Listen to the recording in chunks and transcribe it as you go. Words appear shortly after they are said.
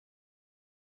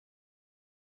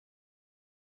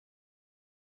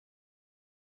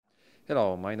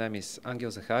Hello, my name is Angel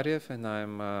Zahariev and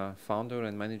I'm founder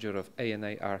and manager of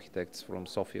A&A Architects from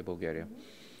Sofia, Bulgaria.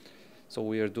 So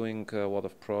we are doing a lot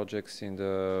of projects in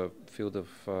the field of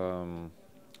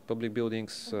public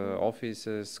buildings,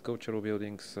 offices, cultural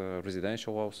buildings,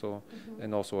 residential also,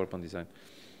 and also urban design.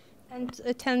 And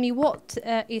tell me, what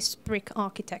is brick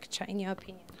architecture in your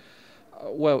opinion?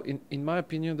 Well, in my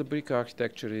opinion, the brick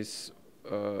architecture is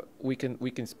we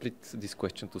can split this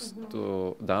question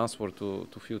to the answer to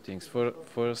few things.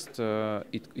 First,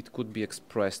 it could be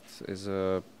expressed as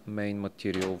a main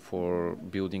material for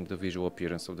building the visual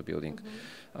appearance of the building.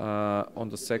 On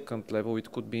the second level,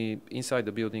 it could be inside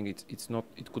the building.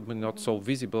 It could be not so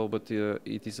visible, but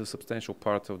it is a substantial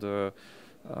part of the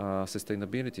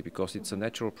sustainability because it's a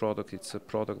natural product. It's a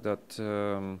product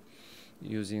that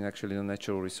using actually the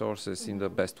natural resources in the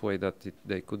best way that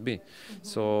they could be.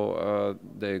 So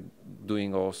they're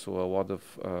doing also a lot of,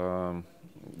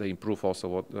 they improve also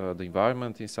what, the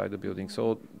environment inside the building.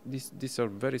 So these are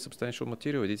very substantial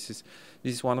material. This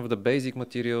is one of the basic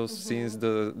materials since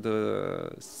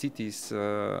the cities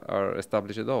are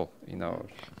established at all in our.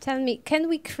 Tell me, can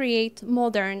we create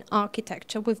modern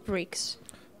architecture with bricks?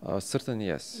 Certainly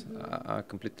yes. I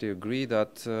completely agree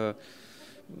that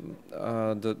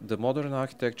the modern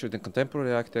architecture, the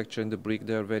contemporary architecture and the brick,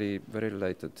 they are very, very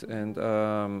related. And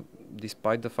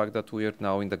despite the fact that we are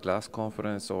now in the glass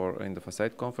conference or in the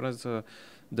facade conference,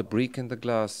 the brick and the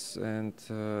glass, and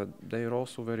they are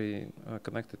also very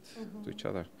connected to each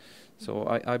other. So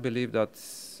I believe that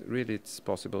really it's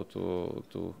possible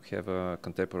to have a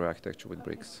contemporary architecture with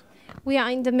bricks. We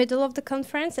are in the middle of the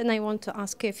conference, and I want to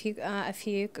ask you a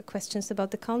few questions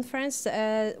about the conference.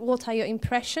 What are your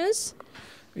impressions?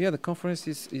 Yeah, the conference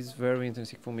is very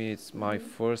interesting for me. It's my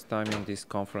first time in this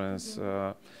conference,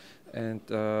 and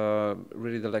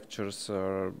really the lectures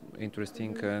are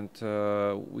interesting, and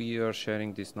we are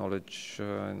sharing this knowledge,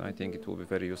 and I think it will be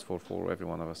very useful for every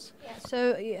one of us.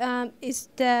 So is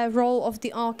the role of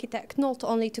the architect not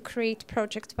only to create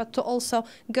projects, but to also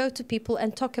go to people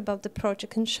and talk about the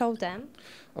project and show them?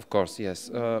 Of course, yes.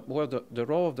 Well, the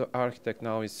role of the architect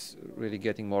now is really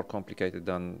getting more complicated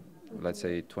than, let's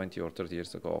say, 20 or 30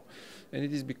 years ago. And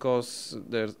it is because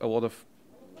there's a lot of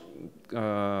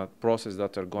processes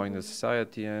that are going in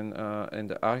society, and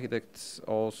the architects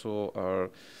also are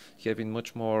having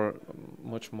much more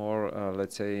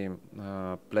let's say,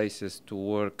 places to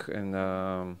work, and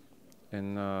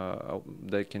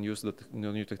they can use the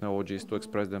new technologies to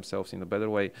express themselves in a better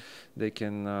way. They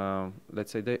can,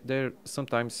 let's say, they're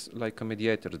sometimes like a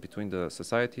mediators between the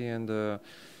society and the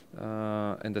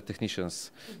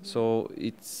technicians. So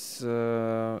it's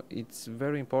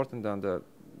very important that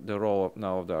the role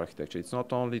now of the architecture. It's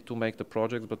not only to make the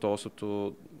projects, but also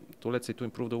to let's say, to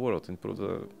improve the world, improve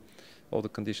all the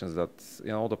conditions that,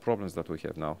 all the problems that we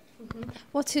have now.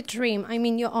 What's your dream? I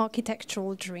mean, your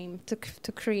architectural dream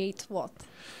to create what?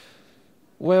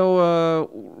 Well,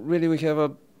 really we have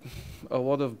a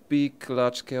lot of big,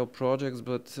 large-scale projects,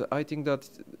 but I think that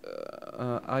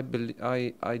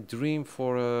I dream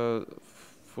for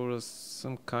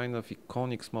some kind of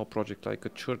iconic small project, like a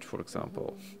church, for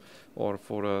example, or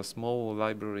for a small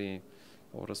library,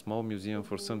 or a small museum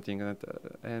for something.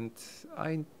 And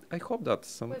I hope that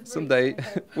someday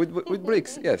with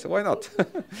bricks. Yes, why not?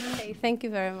 Okay, thank you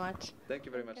very much. Thank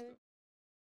you very much.